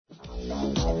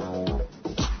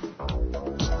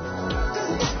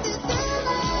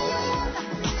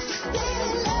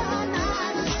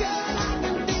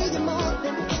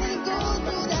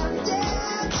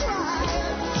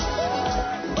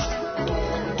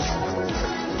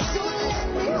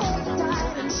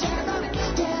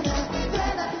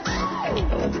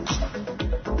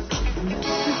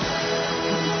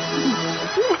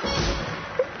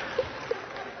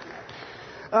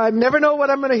I never know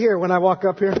what I'm going to hear when I walk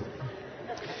up here.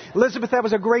 Elizabeth, that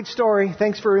was a great story.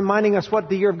 Thanks for reminding us what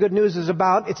the Year of Good News is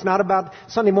about. It's not about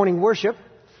Sunday morning worship.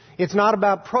 It's not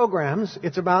about programs.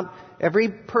 It's about every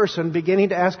person beginning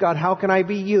to ask God, how can I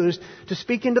be used to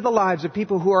speak into the lives of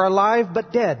people who are alive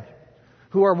but dead,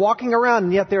 who are walking around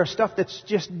and yet there's stuff that's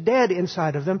just dead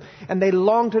inside of them, and they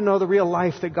long to know the real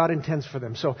life that God intends for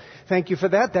them. So thank you for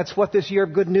that. That's what this Year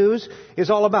of Good News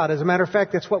is all about. As a matter of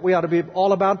fact, that's what we ought to be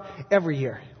all about every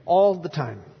year, all the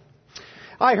time.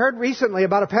 I heard recently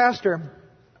about a pastor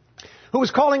who was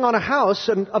calling on a house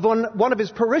of one of his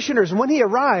parishioners, and when he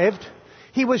arrived,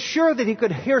 he was sure that he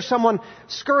could hear someone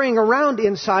scurrying around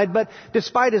inside, but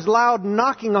despite his loud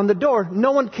knocking on the door,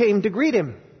 no one came to greet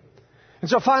him. And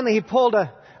so finally he pulled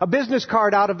a business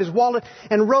card out of his wallet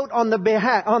and wrote on the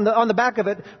back of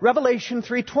it, Revelation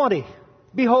 3:20,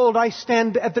 "Behold, I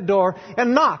stand at the door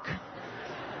and knock."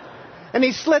 And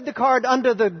he slid the card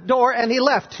under the door and he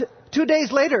left. 2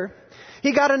 days later,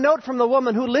 he got a note from the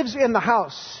woman who lives in the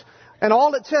house. And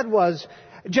all it said was,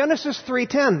 Genesis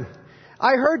 3:10,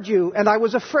 "I heard you and I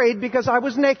was afraid because I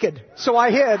was naked, so I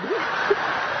hid."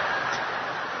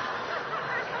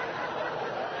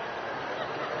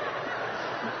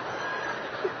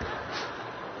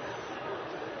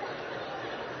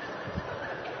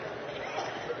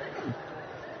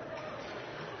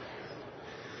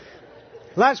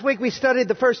 Last week we studied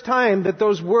the first time that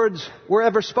those words were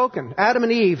ever spoken. Adam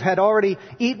and Eve had already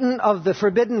eaten of the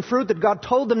forbidden fruit that God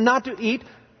told them not to eat.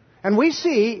 And we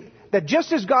see that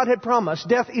just as God had promised,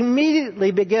 death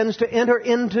immediately begins to enter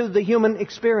into the human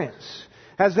experience.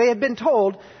 As they had been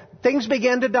told, things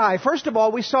began to die. First of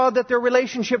all, we saw that their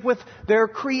relationship with their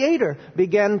Creator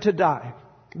began to die.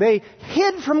 They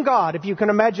hid from God, if you can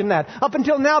imagine that. Up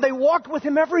until now, they walked with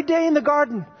Him every day in the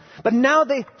garden. But now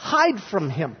they hide from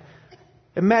Him.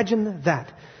 Imagine that.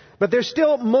 But there's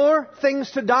still more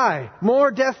things to die,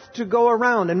 more death to go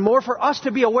around, and more for us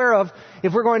to be aware of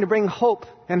if we're going to bring hope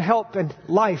and help and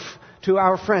life to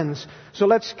our friends. So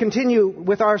let's continue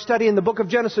with our study in the book of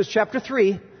Genesis, chapter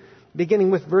 3,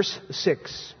 beginning with verse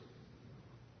 6.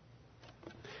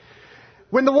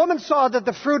 When the woman saw that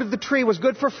the fruit of the tree was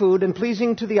good for food and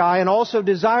pleasing to the eye and also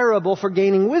desirable for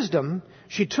gaining wisdom,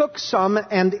 she took some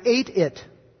and ate it.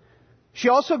 She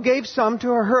also gave some to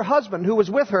her husband who was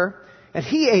with her, and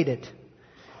he ate it.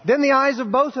 Then the eyes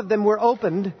of both of them were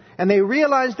opened, and they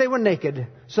realized they were naked.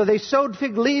 So they sewed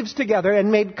fig leaves together and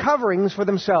made coverings for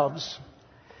themselves.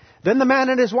 Then the man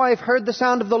and his wife heard the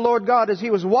sound of the Lord God as He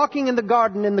was walking in the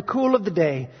garden in the cool of the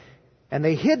day. And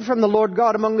they hid from the Lord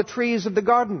God among the trees of the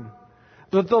garden.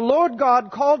 But the Lord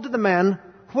God called to the man,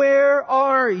 "Where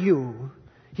are you?"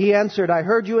 He answered, "I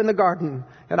heard you in the garden,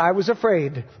 and I was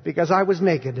afraid because I was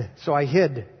naked, so I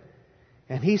hid."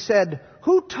 And He said,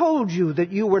 "Who told you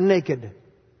that you were naked?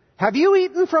 Have you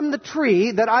eaten from the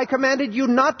tree that I commanded you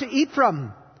not to eat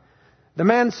from?" The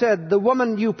man said, "The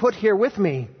woman you put here with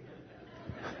me."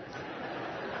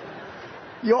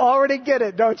 You already get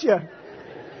it, don't you?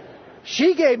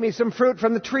 "She gave me some fruit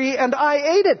from the tree, and I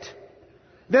ate it."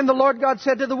 Then the Lord God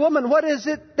said to the woman, "What is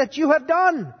it that you have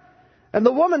done?" And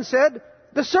the woman said,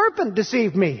 "The serpent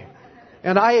deceived me,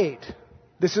 and I ate."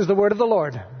 This is the word of the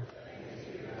Lord.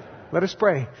 Let us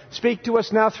pray. Speak to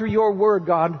us now through your word,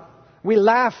 God. We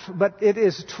laugh, but it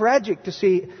is tragic to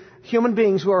see human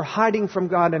beings who are hiding from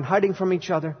God and hiding from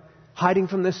each other, hiding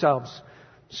from themselves.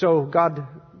 So, God,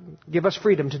 give us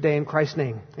freedom today in Christ's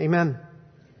name. Amen.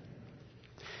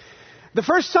 The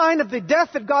first sign of the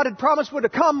death that God had promised would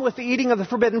come with the eating of the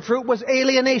forbidden fruit was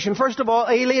alienation. First of all,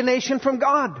 alienation from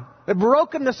God. The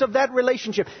brokenness of that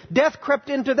relationship. Death crept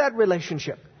into that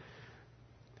relationship.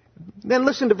 Then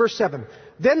listen to verse 7.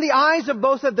 Then the eyes of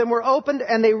both of them were opened,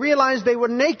 and they realized they were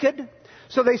naked.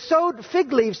 So they sewed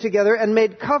fig leaves together and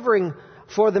made covering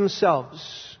for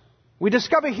themselves. We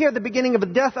discover here the beginning of the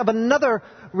death of another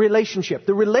relationship.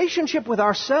 The relationship with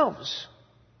ourselves.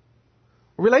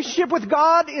 Relationship with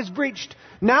God is breached.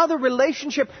 Now the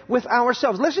relationship with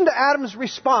ourselves. Listen to Adam's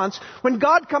response when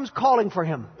God comes calling for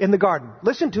him in the garden.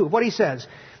 Listen to what he says.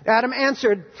 Adam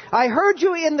answered, "I heard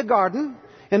you in the garden,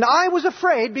 and I was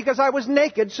afraid because I was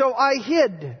naked, so I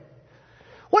hid."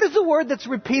 What is the word that's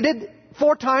repeated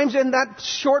 4 times in that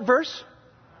short verse?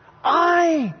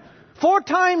 I. 4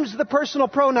 times the personal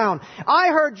pronoun. I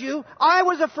heard you. I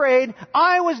was afraid.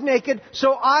 I was naked,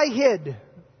 so I hid.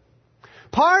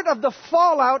 Part of the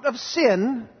fallout of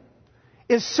sin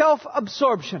is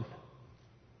self-absorption.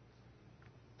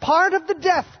 Part of the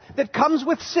death that comes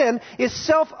with sin is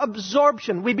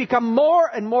self-absorption. We become more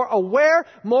and more aware,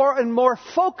 more and more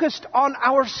focused on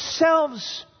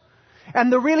ourselves.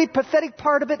 And the really pathetic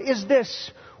part of it is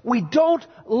this: we don't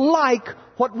like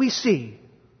what we see.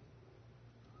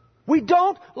 We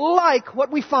don't like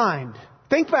what we find.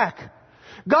 Think back.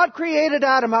 God created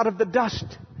Adam out of the dust,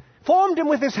 formed him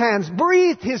with his hands,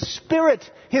 breathed his spirit,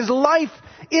 his life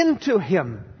into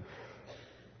him.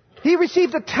 He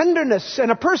received a tenderness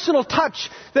and a personal touch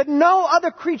that no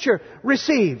other creature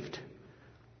received.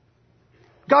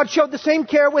 God showed the same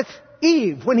care with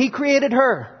Eve when He created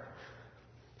her.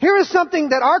 Here is something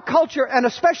that our culture, and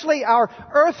especially our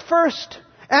earth first,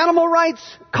 animal rights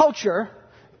culture,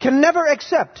 can never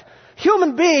accept.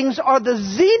 Human beings are the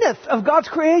zenith of God's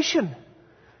creation.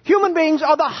 Human beings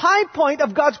are the high point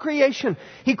of God's creation.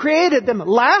 He created them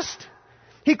last.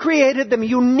 He created them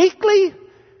uniquely.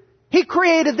 He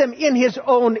created them in His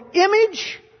own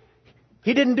image.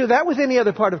 He didn't do that with any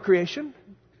other part of creation.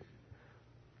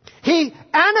 He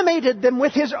animated them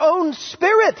with His own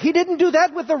spirit. He didn't do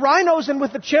that with the rhinos and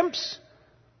with the chimps.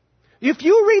 If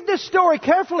you read this story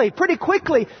carefully, pretty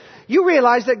quickly, you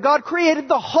realize that God created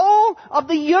the whole of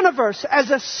the universe as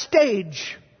a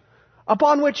stage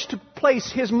upon which to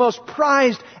place His most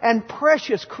prized and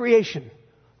precious creation,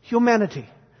 humanity.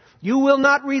 You will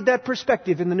not read that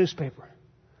perspective in the newspaper.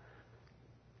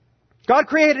 God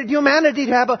created humanity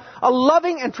to have a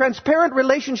loving and transparent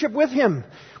relationship with Him.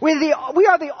 We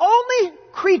are the only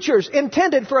creatures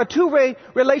intended for a two-way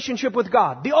relationship with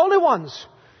God. The only ones.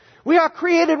 We are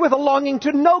created with a longing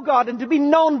to know God and to be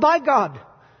known by God.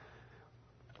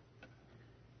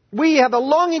 We have a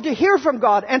longing to hear from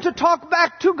God and to talk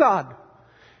back to God.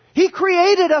 He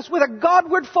created us with a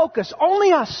Godward focus.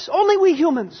 Only us. Only we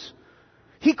humans.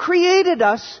 He created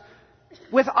us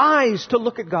with eyes to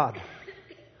look at God.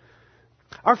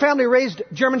 Our family raised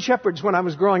German Shepherds when I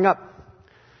was growing up.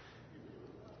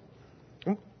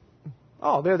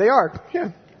 Oh, there they are.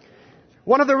 Yeah.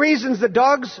 One of the reasons that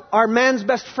dogs are man's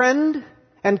best friend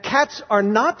and cats are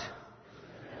not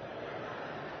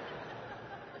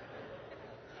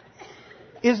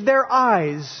is their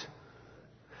eyes.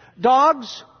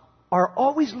 Dogs are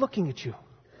always looking at you,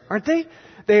 aren't they?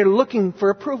 They're looking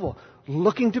for approval,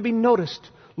 looking to be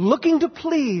noticed, looking to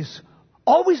please,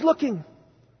 always looking.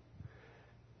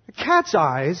 A cat's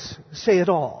eyes say it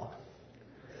all.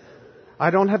 I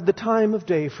don't have the time of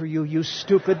day for you, you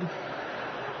stupid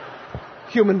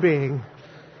human being.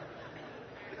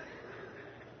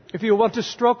 If you want to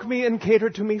stroke me and cater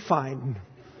to me, fine.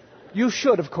 You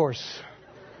should, of course.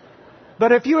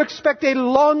 But if you expect a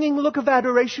longing look of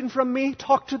adoration from me,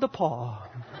 talk to the paw.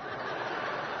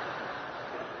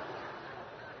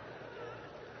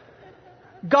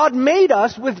 God made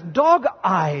us with dog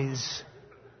eyes,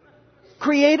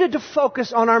 created to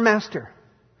focus on our Master.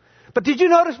 But did you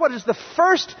notice what is the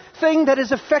first thing that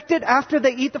is affected after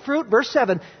they eat the fruit? Verse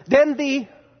 7. Then the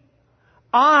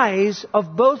eyes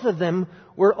of both of them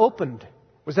were opened.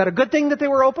 Was that a good thing that they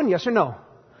were open? Yes or no?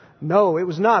 No, it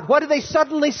was not. What do they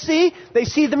suddenly see? They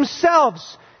see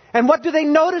themselves. And what do they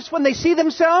notice when they see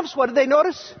themselves? What do they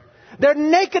notice? Their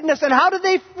nakedness. And how do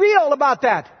they feel about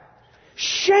that?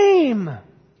 Shame.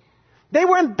 They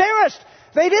were embarrassed.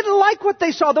 They didn't like what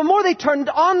they saw. The more they turned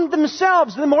on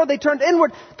themselves, the more they turned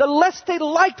inward, the less they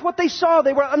liked what they saw.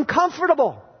 They were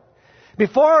uncomfortable.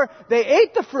 Before they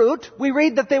ate the fruit, we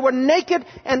read that they were naked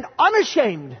and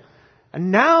unashamed.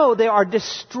 And now they are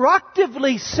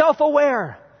destructively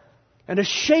self-aware and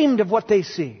ashamed of what they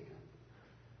see.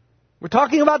 We're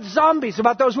talking about zombies,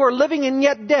 about those who are living and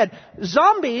yet dead.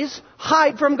 Zombies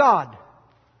hide from God.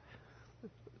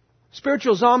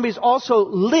 Spiritual zombies also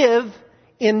live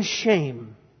in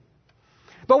shame.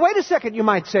 But wait a second, you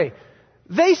might say.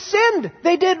 They sinned.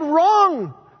 They did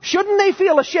wrong. Shouldn't they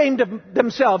feel ashamed of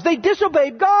themselves? They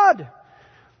disobeyed God.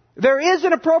 There is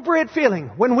an appropriate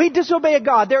feeling. When we disobey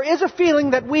God, there is a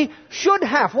feeling that we should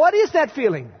have. What is that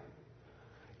feeling?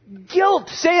 Guilt.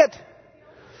 Say it.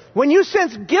 When you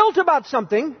sense guilt about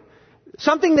something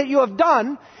that you have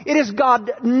done, it is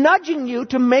God nudging you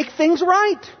to make things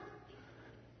right.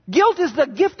 Guilt is the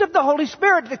gift of the Holy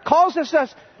Spirit that causes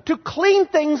us to clean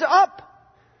things up.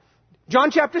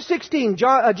 John chapter 16,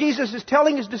 Jesus is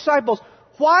telling His disciples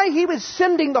why He was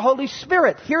sending the Holy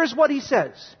Spirit. Here's what He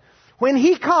says. When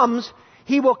He comes,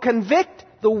 He will convict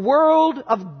the world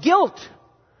of guilt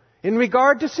in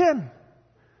regard to sin.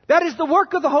 That is the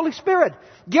work of the Holy Spirit.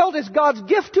 Guilt is God's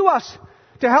gift to us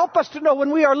to help us to know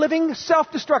when we are living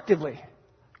self-destructively.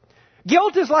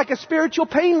 Guilt is like a spiritual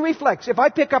pain reflex. If I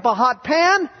pick up a hot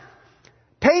pan,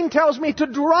 pain tells me to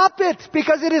drop it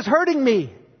because it is hurting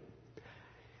me.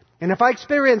 And if I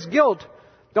experience guilt,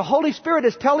 the Holy Spirit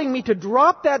is telling me to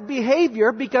drop that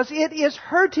behavior because it is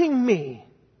hurting me.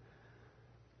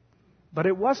 But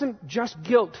it wasn't just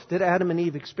guilt that Adam and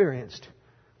Eve experienced.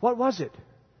 What was it?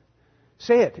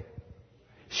 Say it.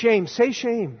 Shame. Say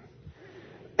shame.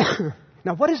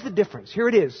 Now, what is the difference? Here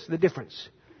it is, the difference.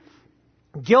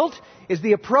 Guilt is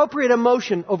the appropriate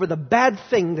emotion over the bad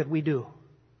thing that we do.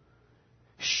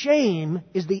 Shame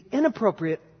is the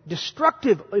inappropriate,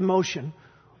 destructive emotion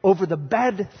over the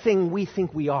bad thing we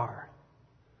think we are.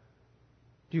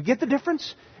 Do you get the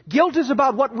difference? Guilt is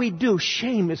about what we do.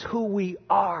 Shame is who we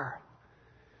are.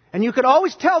 And you can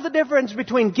always tell the difference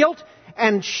between guilt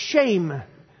and shame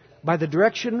by the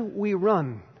direction we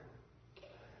run.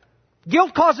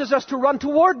 Guilt causes us to run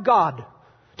toward God,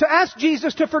 to ask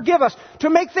Jesus to forgive us,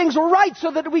 to make things right so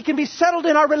that we can be settled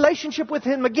in our relationship with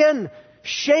Him again.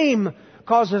 Shame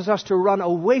causes us to run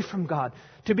away from God,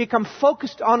 to become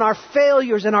focused on our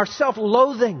failures and our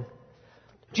self-loathing.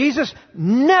 Jesus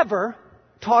never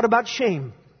taught about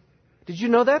shame. Did you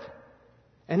know that?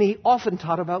 And He often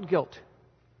taught about guilt.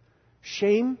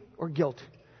 Shame or guilt.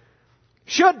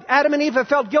 Should Adam and Eve have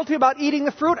felt guilty about eating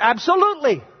the fruit?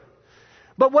 Absolutely.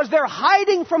 But was their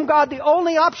hiding from God the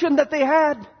only option that they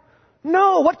had?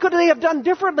 No. What could they have done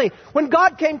differently? When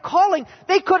God came calling,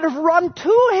 they could have run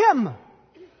to Him.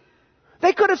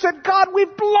 They could have said, God,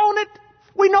 we've blown it.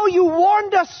 We know you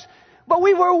warned us, but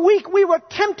we were weak. We were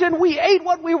tempted. We ate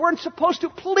what we weren't supposed to.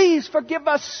 Please forgive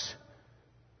us.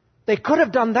 They could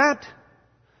have done that.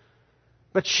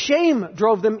 But shame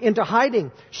drove them into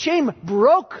hiding. Shame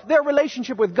broke their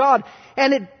relationship with God,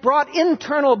 and it brought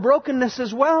internal brokenness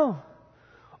as well.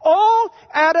 All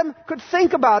Adam could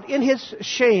think about in his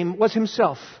shame was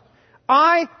himself.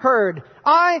 I heard.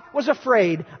 I was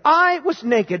afraid. I was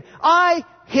naked. I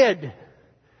hid.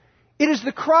 It is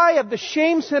the cry of the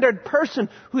shame-centered person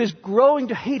who is growing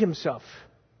to hate himself.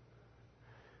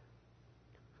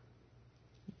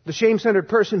 The shame-centered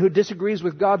person who disagrees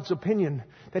with God's opinion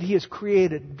that He has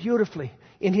created beautifully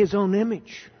in His own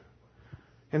image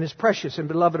and is precious and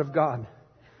beloved of God.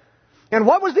 And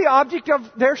what was the object of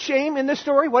their shame in this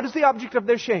story? What is the object of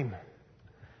their shame?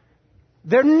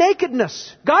 Their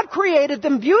nakedness. God created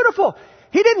them beautiful.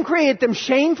 He didn't create them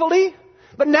shamefully.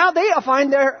 But now they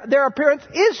find their appearance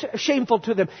is shameful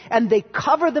to them. And they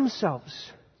cover themselves.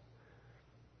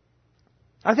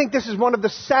 I think this is one of the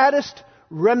saddest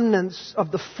remnants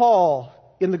of the fall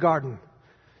in the garden.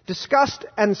 Disgust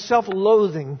and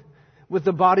self-loathing with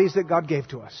the bodies that God gave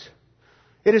to us.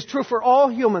 It is true for all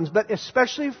humans, but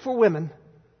especially for women,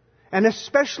 and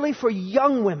especially for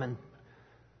young women.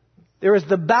 There is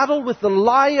the battle with the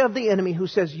lie of the enemy who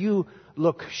says, you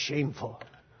look shameful.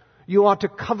 You ought to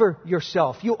cover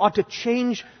yourself. You ought to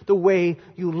change the way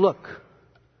you look.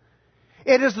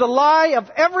 It is the lie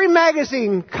of every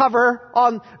magazine cover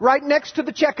right next to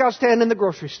the checkout stand in the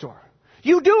grocery store.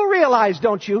 You do realize,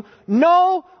 don't you,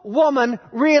 no woman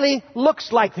really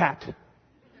looks like that.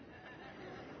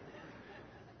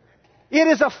 It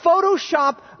is a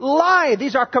Photoshop lie.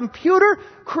 These are computer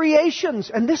creations.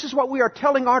 And this is what we are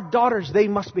telling our daughters they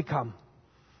must become.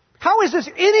 How is this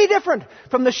any different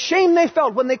from the shame they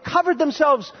felt when they covered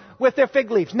themselves with their fig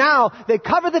leaves? Now, they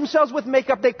cover themselves with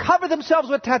makeup. They cover themselves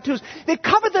with tattoos. They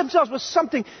cover themselves with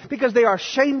something because they are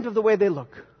ashamed of the way they look.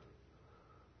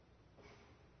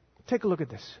 Take a look at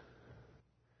this.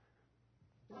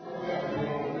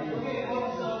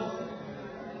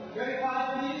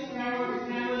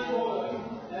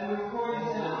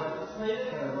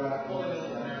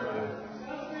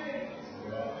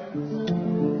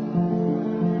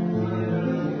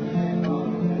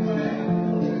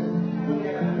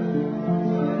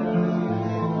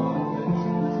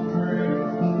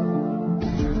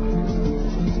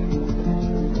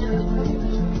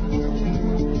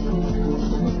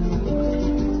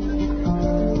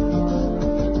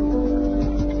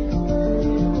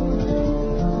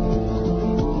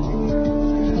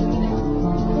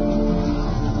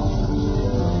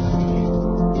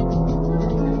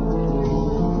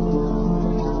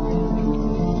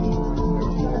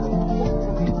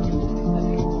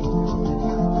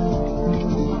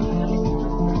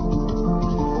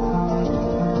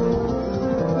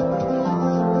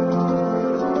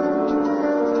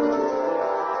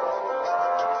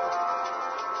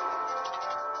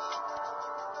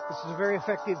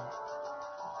 Effective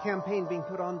campaign being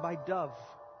put on by Dove.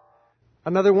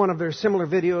 Another one of their similar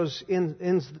videos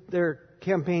in their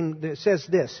campaign that says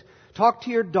this: talk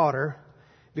to your daughter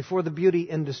before the beauty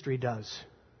industry does.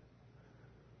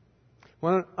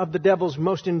 One of the devil's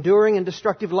most enduring and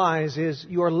destructive lies is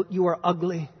you are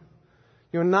ugly.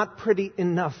 You're not pretty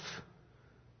enough.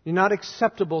 You're not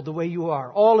acceptable the way you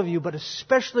are. All of you, but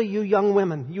especially you young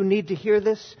women, you need to hear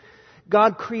this.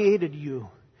 God created you,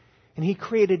 and He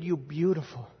created you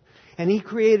beautiful. And He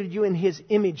created you in His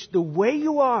image, the way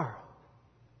you are.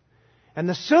 And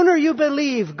the sooner you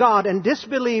believe God and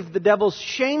disbelieve the devil's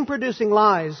shame-producing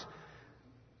lies,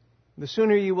 the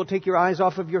sooner you will take your eyes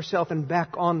off of yourself and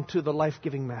back onto the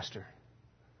life-giving Master.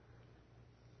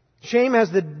 Shame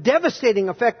has the devastating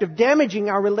effect of damaging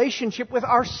our relationship with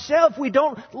ourselves. We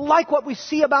don't like what we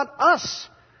see about us.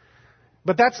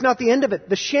 But that's not the end of it.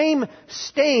 The shame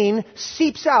stain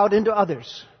seeps out into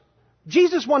others.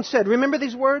 Jesus once said, remember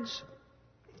these words?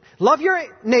 Love your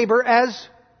neighbor as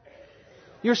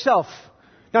yourself.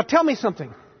 Now tell me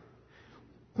something.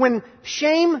 When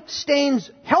shame stains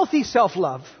healthy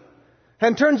self-love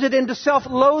and turns it into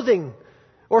self-loathing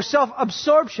or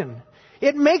self-absorption,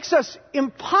 it makes it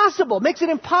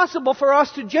impossible for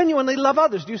us to genuinely love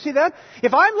others. Do you see that?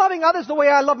 If I'm loving others the way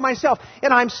I love myself,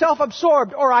 and I'm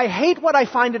self-absorbed, or I hate what I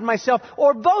find in myself,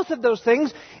 or both of those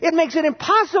things, it makes it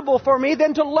impossible for me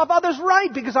then to love others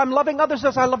right, because I'm loving others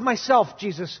as I love myself,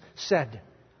 Jesus said.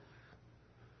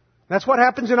 That's what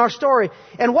happens in our story.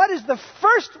 And what is the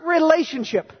first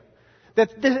relationship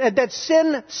that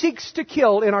sin seeks to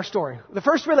kill in our story? The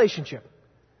first relationship.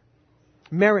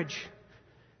 Marriage.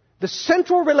 The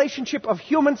central relationship of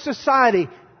human society.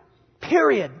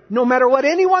 Period. No matter what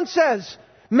anyone says.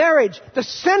 Marriage. The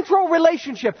central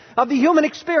relationship of the human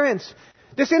experience.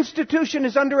 This institution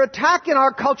is under attack in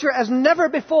our culture as never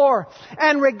before.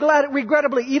 And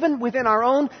regrettably, even within our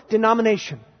own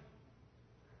denomination.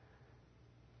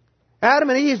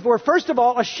 Adam and Eve were first of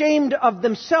all ashamed of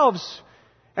themselves.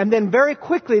 And then very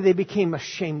quickly they became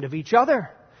ashamed of each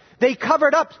other. They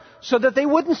covered up so that they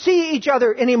wouldn't see each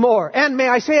other anymore. And may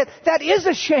I say it, that is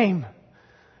a shame.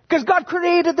 Because God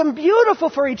created them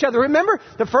beautiful for each other. Remember,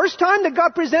 the first time that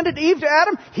God presented Eve to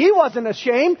Adam, He wasn't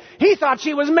ashamed. He thought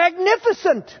she was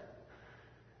magnificent.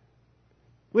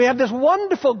 We have this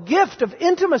wonderful gift of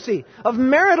intimacy, of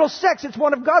marital sex. It's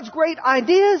one of God's great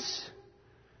ideas.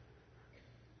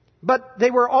 But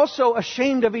they were also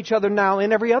ashamed of each other now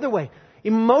in every other way.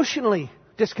 Emotionally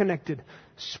disconnected.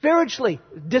 Spiritually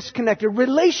disconnected.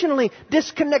 Relationally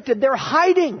disconnected. They're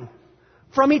hiding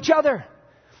from each other.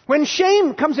 When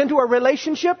shame comes into a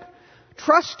relationship,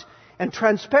 trust and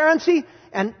transparency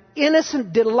and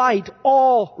innocent delight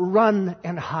all run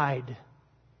and hide.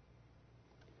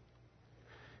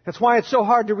 That's why it's so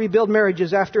hard to rebuild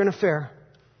marriages after an affair.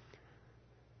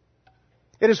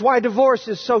 It is why divorce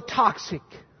is so toxic.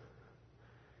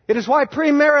 It is why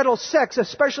premarital sex,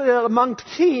 especially among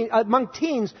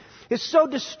teens, is so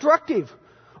destructive,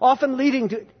 often leading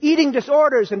to eating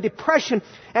disorders and depression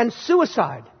and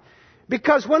suicide.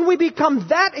 Because when we become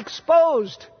that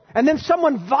exposed, and then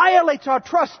someone violates our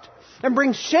trust and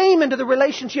brings shame into the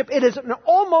relationship, it is an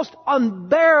almost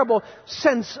unbearable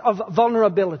sense of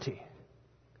vulnerability.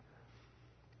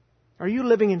 Are you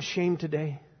living in shame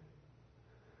today?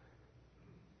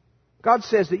 God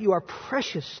says that you are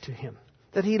precious to Him,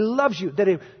 that He loves you,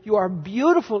 that you are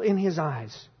beautiful in His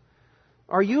eyes.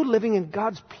 Are you living in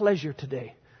God's pleasure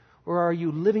today? Or are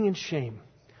you living in shame?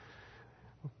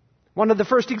 One of the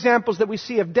first examples that we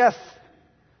see of death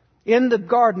in the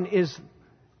garden is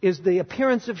the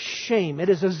appearance of shame. It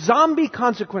is a zombie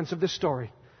consequence of this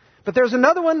story. But there's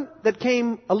another one that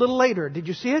came a little later. Did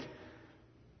you see it?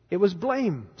 It was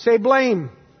blame. Say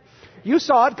blame. You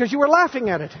saw it because you were laughing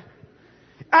at it.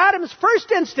 Adam's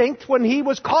first instinct when he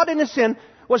was caught in his sin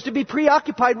was to be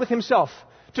preoccupied with himself,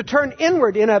 to turn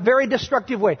inward in a very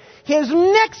destructive way. His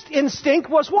next instinct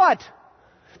was what?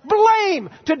 Blame,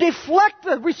 to deflect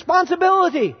the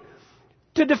responsibility,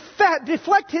 to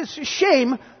deflect his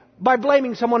shame by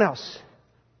blaming someone else.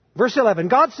 Verse 11,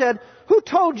 God said, "Who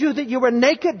told you that you were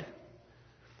naked?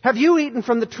 Have you eaten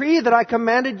from the tree that I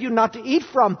commanded you not to eat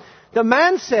from?" The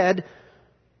man said,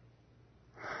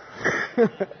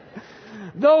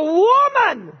 "The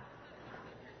woman!"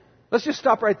 Let's just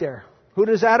stop right there. Who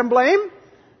does Adam blame?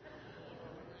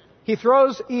 He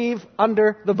throws Eve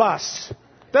under the bus,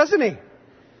 doesn't he?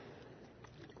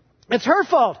 It's her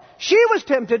fault. She was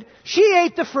tempted. She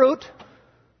ate the fruit.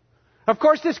 Of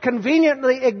course, this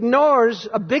conveniently ignores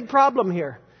a big problem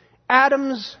here.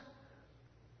 Adam's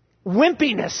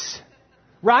wimpiness.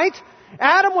 Right?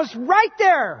 Adam was right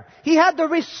there. He had the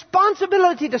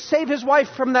responsibility to save his wife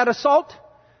from that assault,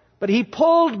 but he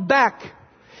pulled back.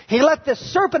 He let the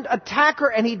serpent attack her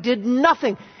and he did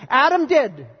nothing. Adam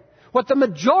did What the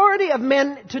majority of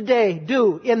men today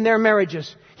do in their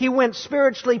marriages, he went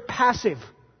spiritually passive.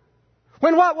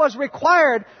 When what was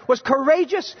required was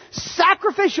courageous,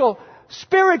 sacrificial,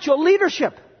 spiritual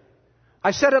leadership.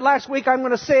 I said it last week, I'm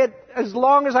going to say it as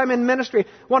long as I'm in ministry.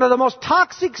 One of the most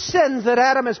toxic sins that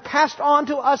Adam has passed on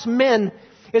to us men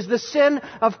is the sin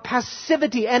of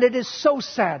passivity. And it is so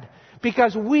sad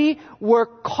because we were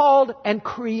called and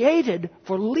created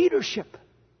for leadership.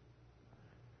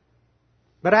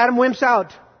 But Adam wimps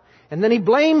out, and then he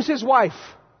blames his wife.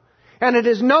 And it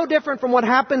is no different from what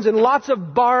happens in lots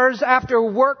of bars after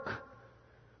work,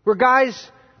 where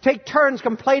guys take turns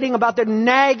complaining about their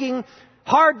nagging,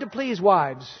 hard-to-please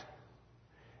wives.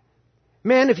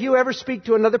 Men, if you ever speak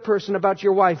to another person about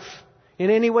your wife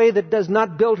in any way that does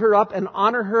not build her up and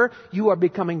honor her, you are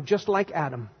becoming just like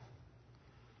Adam.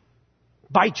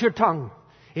 Bite your tongue.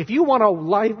 If you want a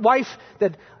wife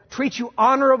that treats you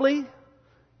honorably,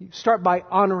 start by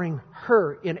honoring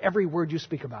her in every word you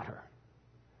speak about her.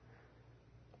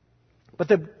 But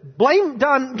the blame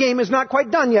done game is not quite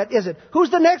done yet, is it?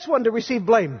 Who's the next one to receive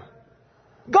blame?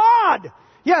 God!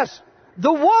 Yes,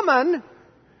 the woman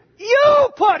you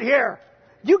put here.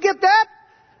 You get that?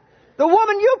 The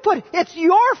woman you put. It's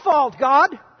your fault,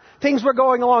 God. Things were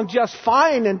going along just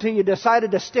fine until you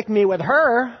decided to stick me with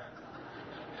her.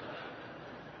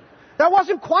 That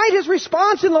wasn't quite his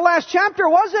response in the last chapter,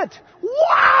 was it?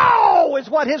 Wow! Is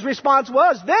what his response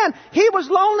was. Then he was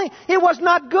lonely. It was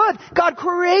not good. God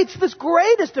creates this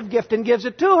greatest of gift and gives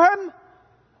it to him.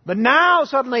 But now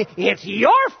suddenly it's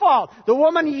your fault. The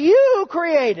woman you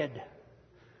created.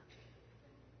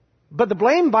 But the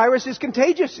blame virus is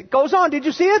contagious. It goes on. Did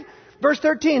you see it? Verse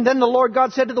 13. Then the Lord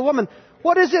God said to the woman,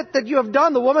 "What is it that you have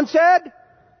done?" The woman said,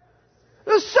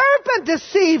 "The serpent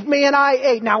deceived me and I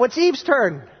ate." Now it's Eve's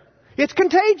turn. It's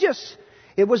contagious.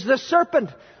 It was the serpent.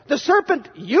 The serpent,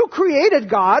 you created,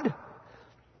 God.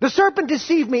 The serpent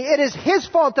deceived me. It is his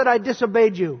fault that I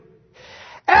disobeyed you.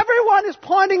 Everyone is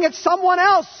pointing at someone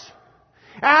else.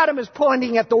 Adam is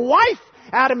pointing at the wife.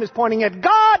 Adam is pointing at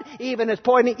God. Eve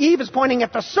is pointing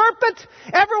at the serpent.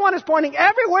 Everyone is pointing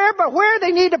everywhere but where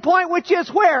they need to point, which is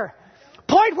where?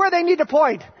 Point where they need to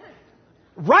point.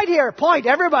 Right here. Point,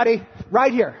 everybody.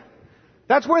 Right here.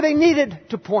 That's where they needed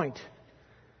to point.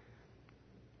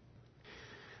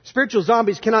 Spiritual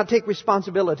zombies cannot take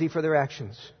responsibility for their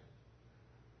actions.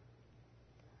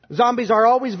 Zombies are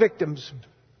always victims.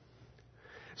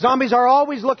 Zombies are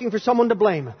always looking for someone to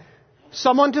blame,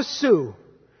 someone to sue,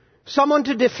 someone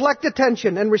to deflect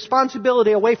attention and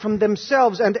responsibility away from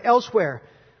themselves and elsewhere.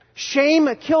 Shame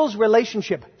kills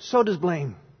relationship. So does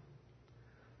blame.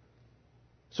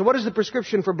 So what is the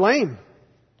prescription for blame?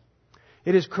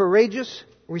 It is courageous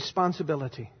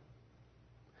responsibility.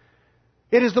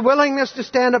 It is the willingness to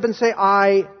stand up and say,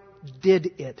 I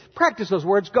did it. Practice those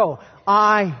words. Go.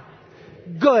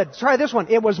 Good. Try this one.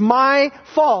 It was my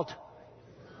fault.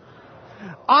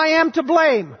 I am to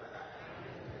blame.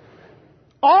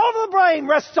 All the blame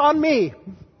rests on me.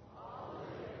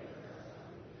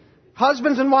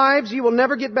 Husbands and wives, you will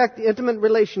never get back the intimate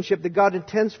relationship that God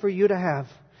intends for you to have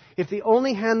if the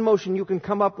only hand motion you can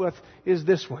come up with is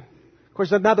this one. Of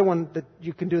course, another one that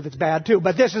you can do that's bad too,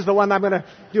 but this is the one I'm going to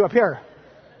do up here.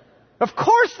 Of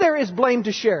course there is blame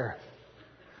to share.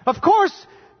 Of course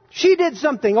she did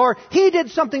something or he did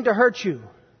something to hurt you.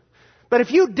 But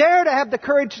if you dare to have the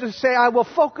courage to say, I will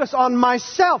focus on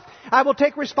myself. I will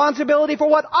take responsibility for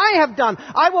what I have done.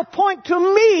 I will point to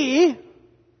me.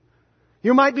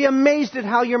 You might be amazed at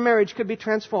how your marriage could be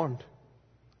transformed.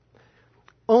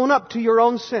 Own up to your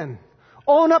own sin.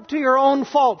 Own up to your own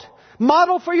fault.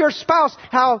 Model for your spouse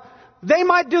how they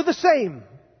might do the same.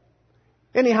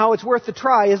 Anyhow, it's worth the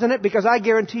try, isn't it? Because I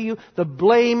guarantee you the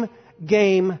blame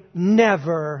game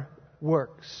never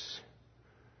works.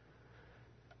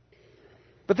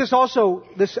 But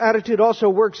this attitude also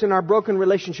works in our broken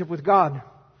relationship with God.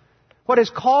 What is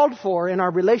called for in our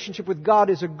relationship with God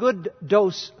is a good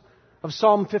dose of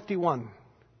Psalm 51. Do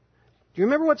you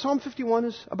remember what Psalm 51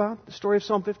 is about? The story of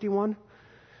Psalm 51?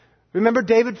 Remember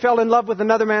David fell in love with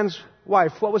another man's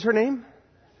wife. What was her name?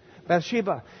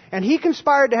 Bathsheba. And he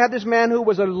conspired to have this man who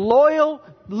was a loyal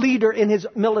leader in his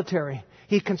military.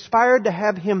 He conspired to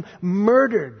have him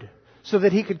murdered so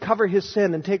that he could cover his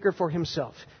sin and take her for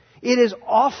himself. It is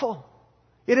awful.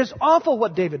 It is awful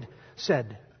what David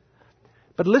said.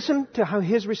 But listen to how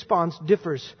his response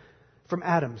differs from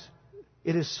Adam's.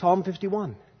 It is Psalm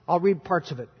 51. I'll read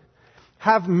parts of it.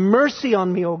 Have mercy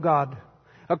on me, O God,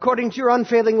 according to your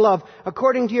unfailing love,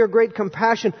 according to your great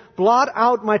compassion. Blot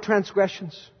out my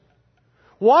transgressions.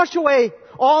 Wash away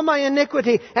all my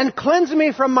iniquity and cleanse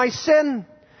me from my sin.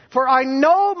 For I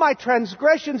know my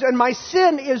transgressions, and my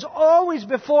sin is always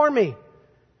before me.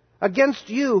 Against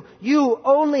you, you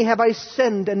only have I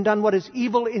sinned and done what is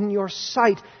evil in your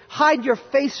sight. Hide your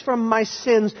face from my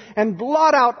sins and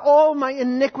blot out all my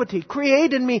iniquity.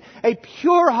 Create in me a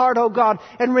pure heart, O God,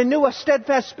 and renew a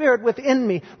steadfast spirit within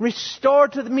me. Restore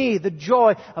to me the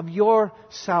joy of your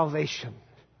salvation.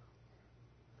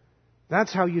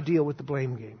 That's how you deal with the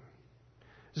blame game.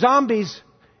 Zombies,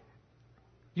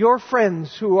 your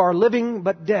friends who are living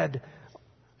but dead,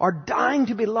 are dying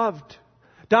to be loved.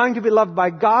 Dying to be loved by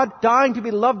God, dying to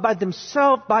be loved by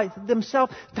themselves,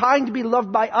 dying to be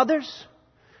loved by others.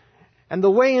 And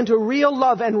the way into real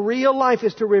love and real life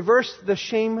is to reverse the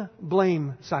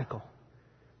shame-blame cycle.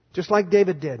 Just like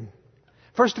David did.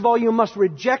 First of all, you must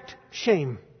reject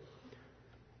shame.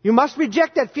 You must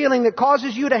reject that feeling that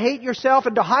causes you to hate yourself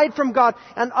and to hide from God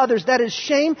and others. That is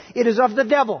shame. It is of the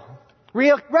devil.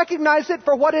 Recognize it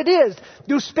for what it is.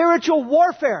 Do spiritual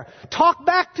warfare. Talk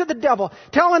back to the devil.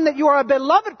 Tell him that you are a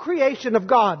beloved creation of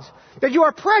God's. That you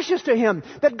are precious to Him.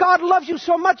 That God loves you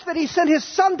so much that He sent His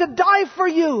Son to die for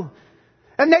you.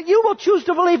 And that you will choose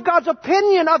to believe God's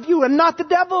opinion of you and not the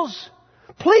devil's.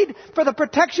 Plead for the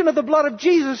protection of the blood of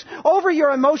Jesus over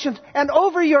your emotions and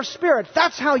over your spirit.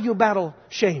 That's how you battle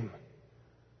shame.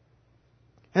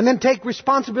 And then take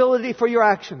responsibility for your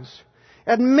actions.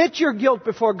 Admit your guilt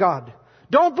before God.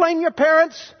 Don't blame your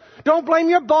parents. Don't blame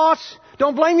your boss.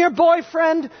 Don't blame your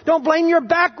boyfriend. Don't blame your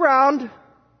background.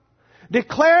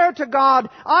 Declare to God,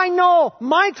 I know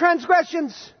my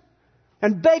transgressions,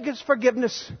 and beg His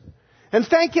forgiveness. And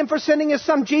thank Him for sending His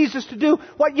Son Jesus to do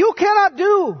what you cannot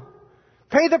do.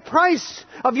 Pay the price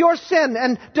of your sin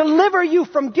and deliver you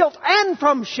from guilt and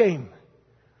from shame.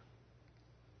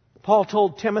 Paul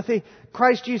told Timothy,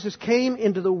 Christ Jesus came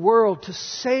into the world to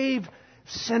save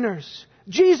sinners.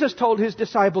 Jesus told His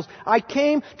disciples, I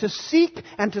came to seek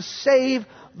and to save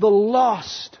the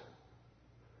lost.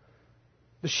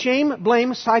 The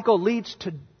shame-blame cycle leads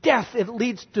to death. It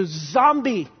leads to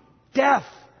zombie death.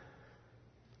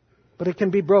 But it can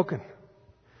be broken.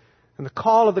 And the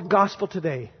call of the gospel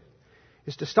today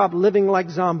is to stop living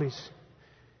like zombies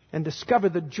and discover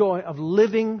the joy of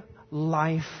living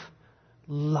life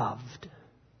loved.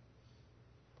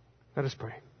 Let us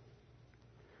pray.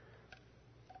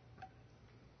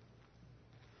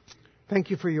 Thank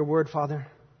you for your word, Father.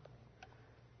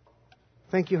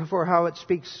 Thank you for how it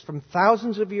speaks from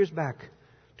thousands of years back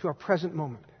to our present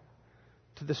moment,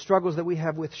 to the struggles that we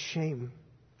have with shame,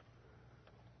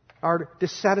 our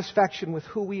dissatisfaction with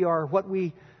who we are, what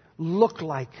we look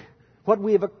like, what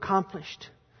we have accomplished.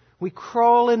 We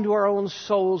crawl into our own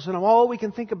souls and all we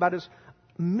can think about is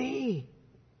me.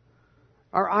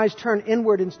 Our eyes turn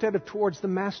inward instead of towards the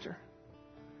Master.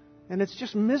 And it's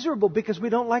just miserable because we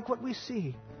don't like what we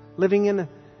see. Living in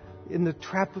the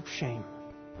trap of shame.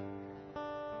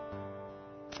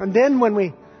 And then when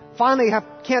we finally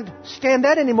can't stand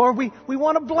that anymore, we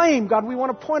want to blame God. We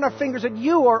want to point our fingers at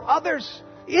you or others,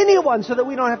 anyone, so that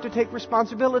we don't have to take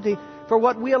responsibility for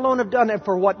what we alone have done and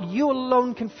for what you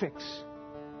alone can fix.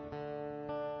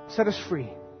 Set us free.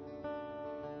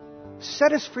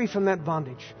 Set us free from that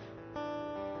bondage.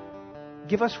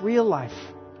 Give us real life.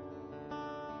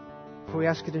 For we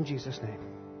ask it in Jesus' name.